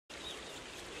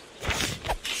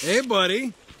Hey,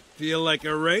 buddy. Feel like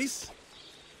a race?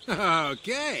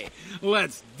 Okay,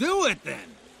 let's do it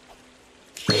then.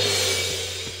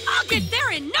 I'll get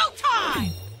there in no time!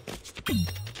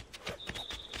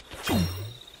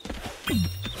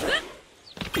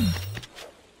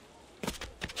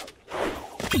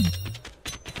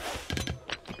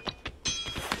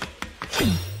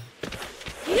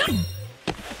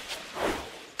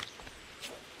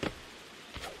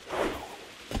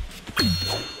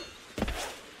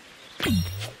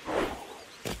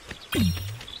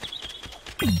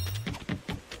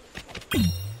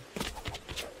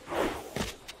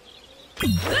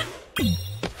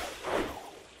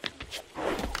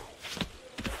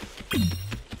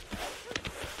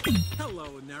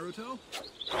 Hello, Naruto.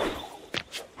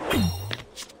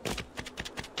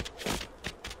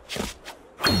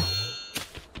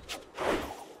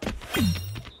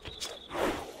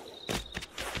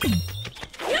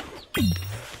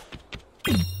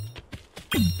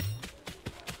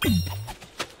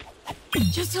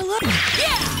 Just a look.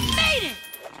 Yeah! Made it!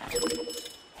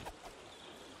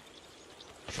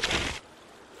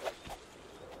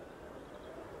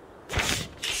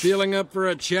 Feeling up for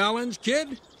a challenge,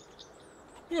 kid?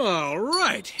 All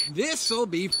right, this'll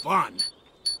be fun.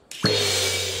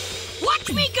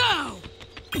 Watch me go!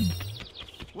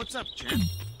 What's up, champ?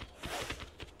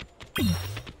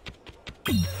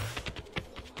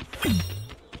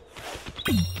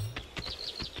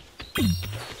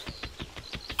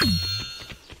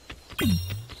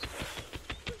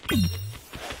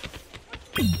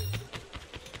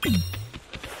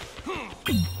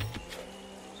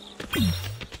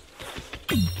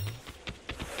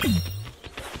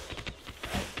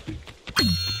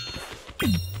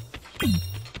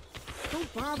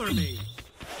 Don't bother me.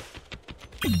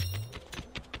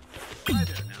 Hi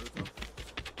there, Naruto.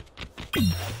 Get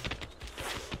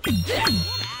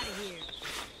out of here!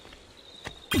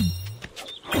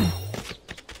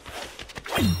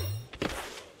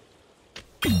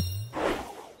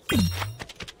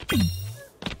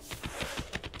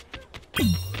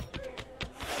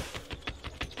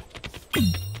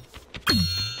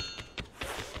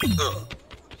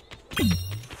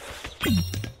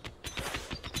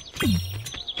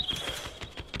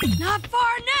 Not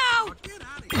far now! Get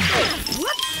out of here.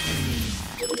 Whoops!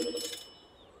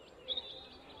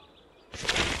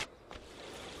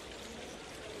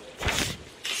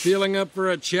 Feeling up for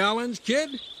a challenge,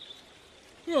 kid?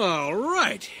 All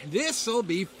right, this'll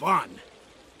be fun.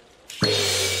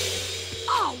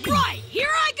 All right, here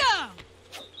I go!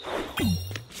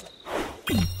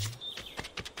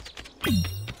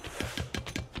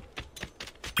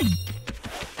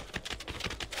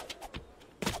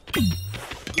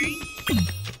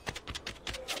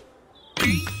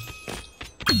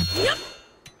 Yep.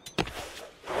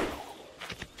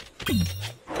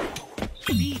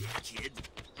 Beat it, kid.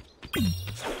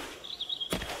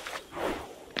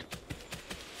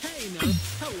 Hey,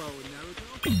 hello, Naruto.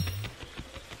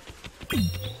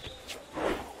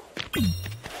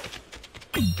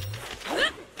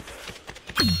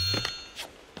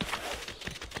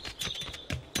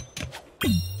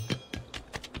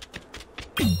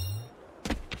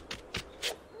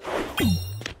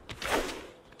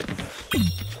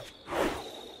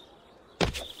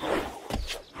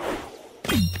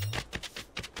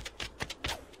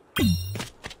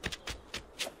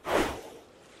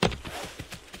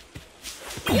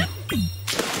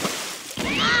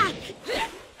 Ah!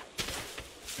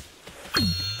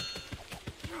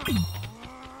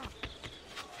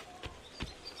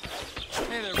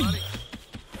 Hey there, buddy.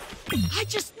 I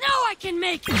just know I can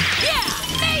make it! Yeah!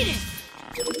 Made it!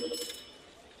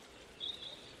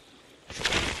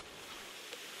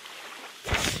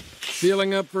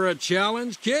 Feeling up for a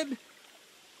challenge, kid?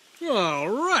 All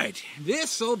right,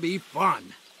 this'll be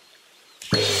fun.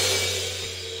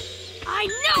 I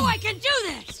know I can do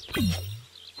this! What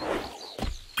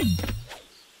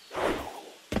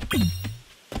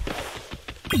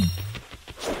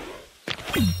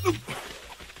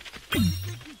do you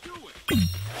think you're doing?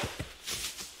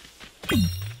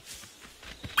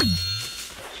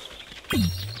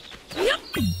 Yep.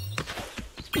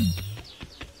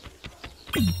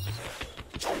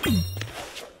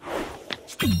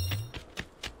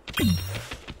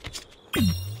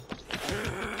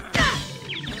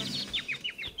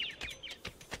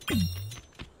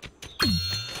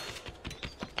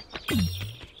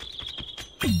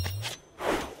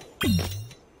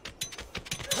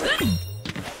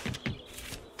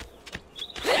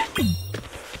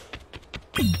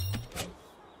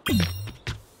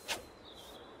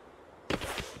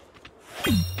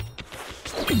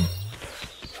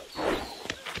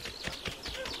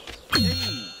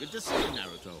 Hey, Good to see you,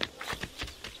 Naruto.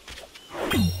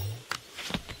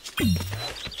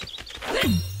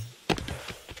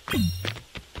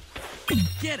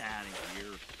 Get out of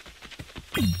here.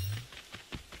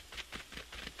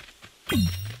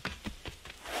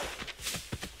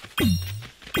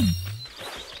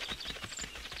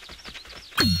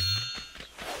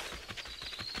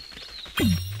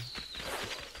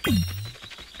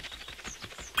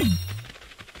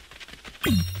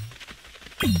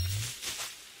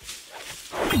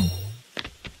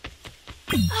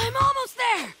 I'm almost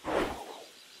there!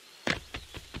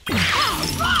 All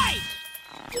right!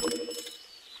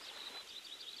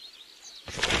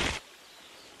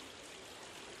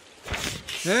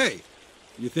 Hey,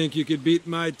 you think you could beat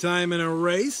my time in a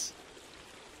race?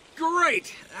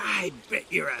 Great! I bet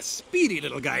you're a speedy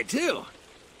little guy, too.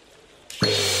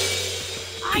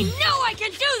 I know I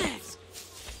can do this!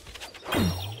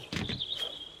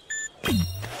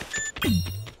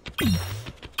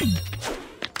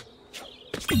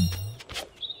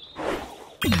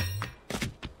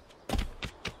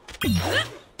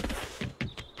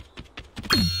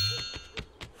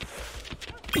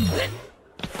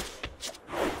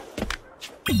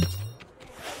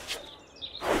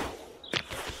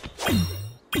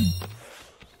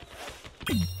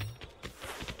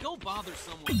 Go bother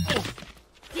someone else.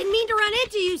 Didn't mean to run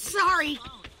into you, sorry.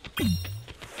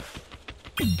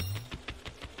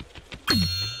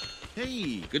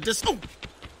 Hey, good to see.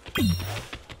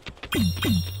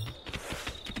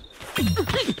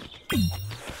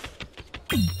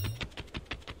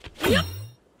 Yep.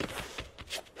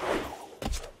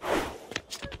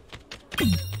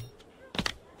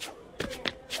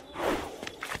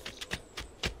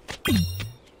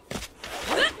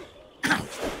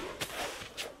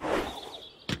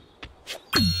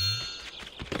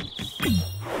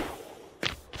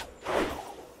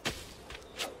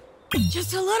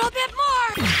 Just a little bit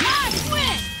more! I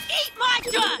win! Eat my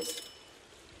dust!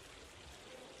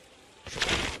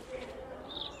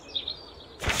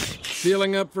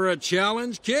 Feeling up for a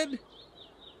challenge, kid?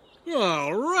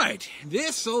 All right,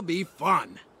 this'll be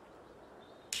fun.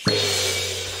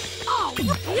 Oh,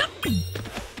 yep.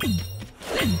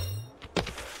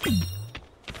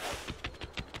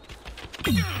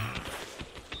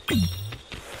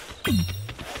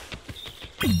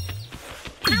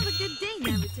 Have a good day,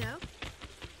 Naruto.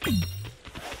 Looking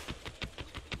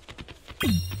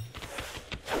good.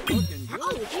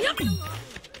 Oh, yep.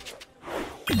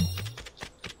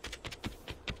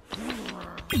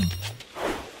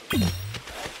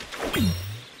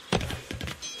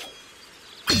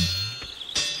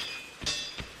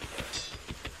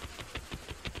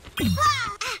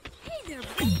 Hey there,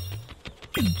 buddy.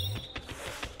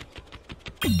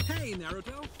 Hey,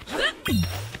 Naruto.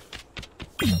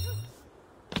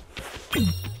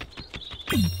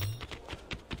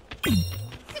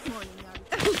 Good morning,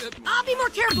 Naruto. I'll be more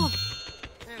careful.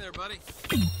 Hey there, buddy.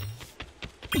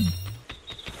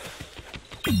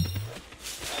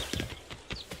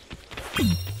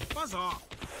 Buzz off.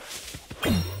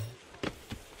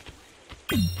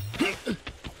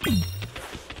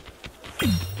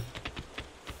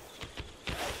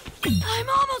 I'm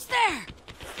almost there.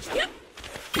 Yep.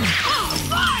 All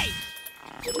right.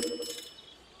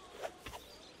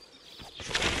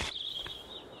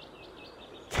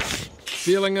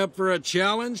 Feeling up for a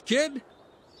challenge, kid?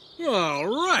 All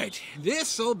right,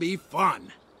 this'll be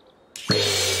fun.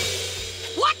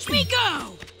 Watch me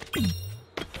go.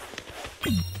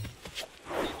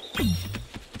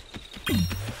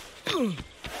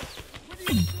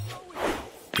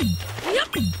 Yep.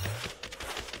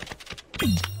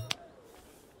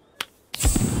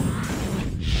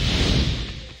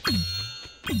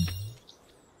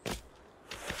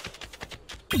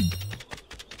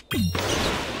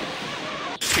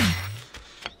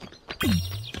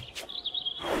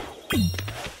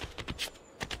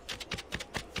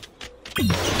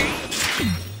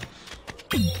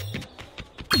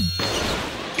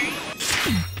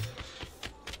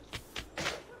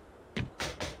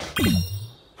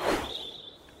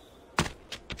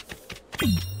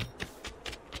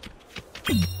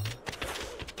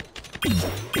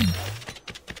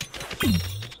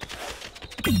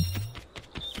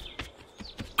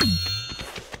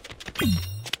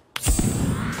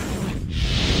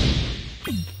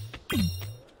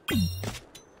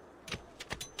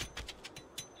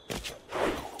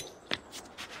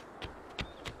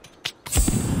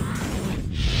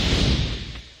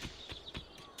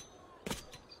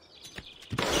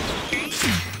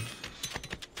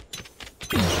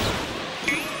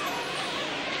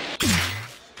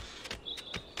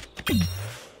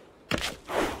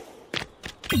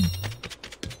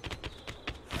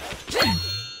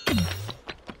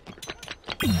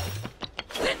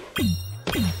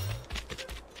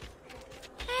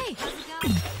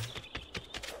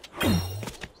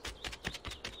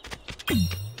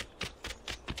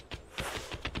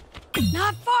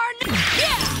 Not far.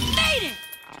 Yeah, made it.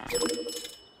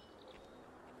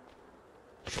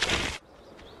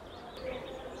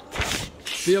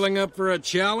 Feeling up for a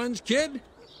challenge, kid?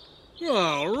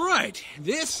 All right,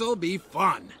 this'll be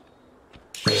fun.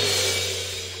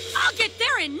 I'll get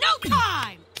there in no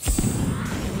time.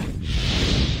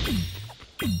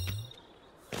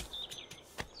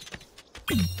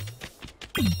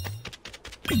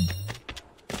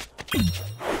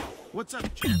 What's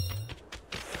up, champ?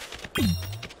 Hey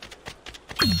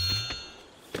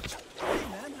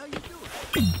man, how you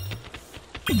doing?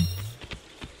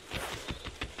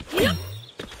 Yep.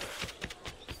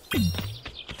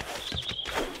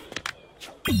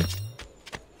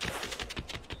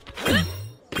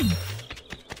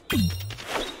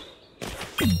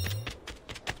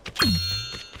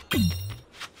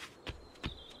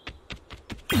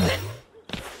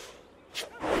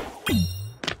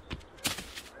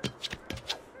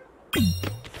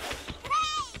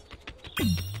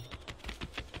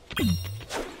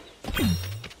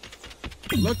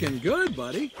 Looking good,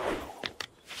 buddy.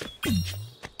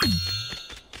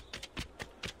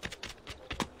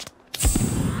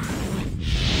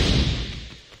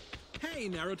 Hey,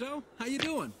 Naruto. How you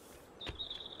doing?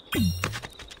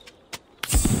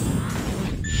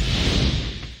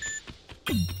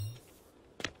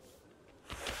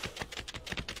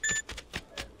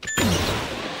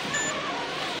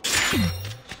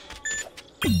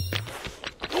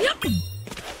 Yep.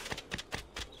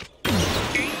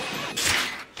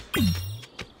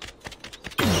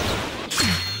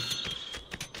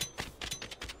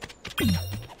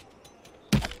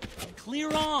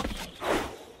 Clear off.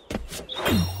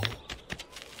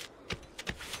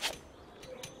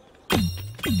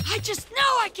 I just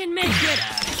know I can make it.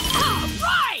 All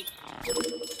right.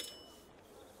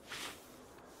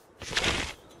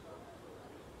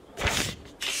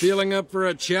 Feeling up for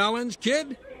a challenge,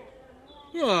 kid?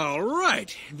 All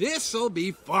right, this'll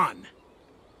be fun.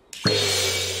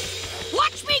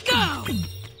 Watch me go.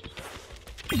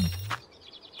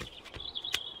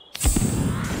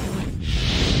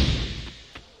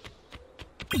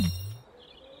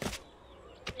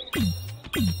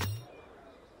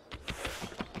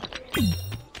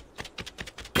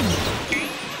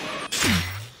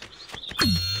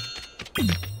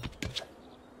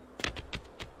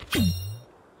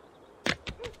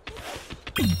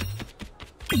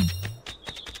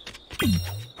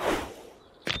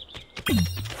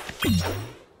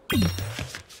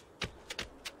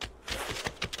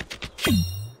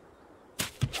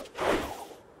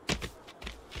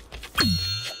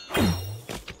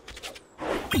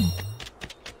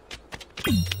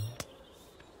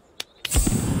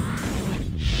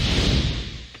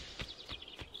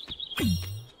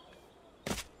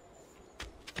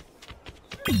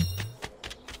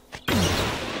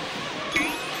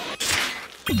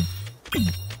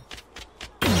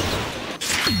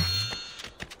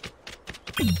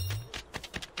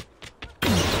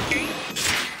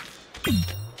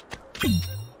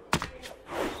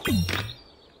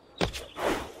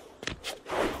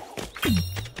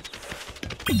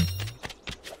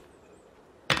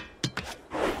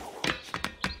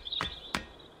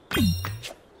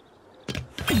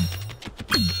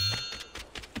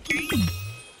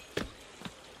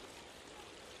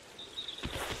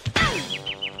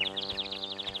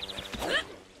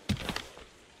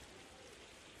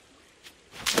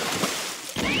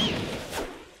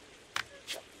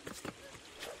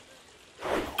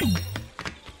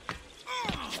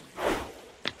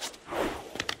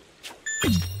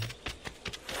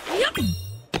 Yep.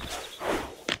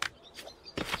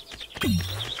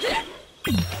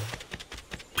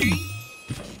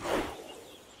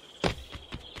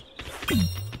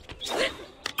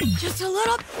 Just a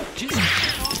little. Just come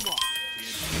on,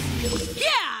 kid.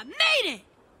 Yeah, made it.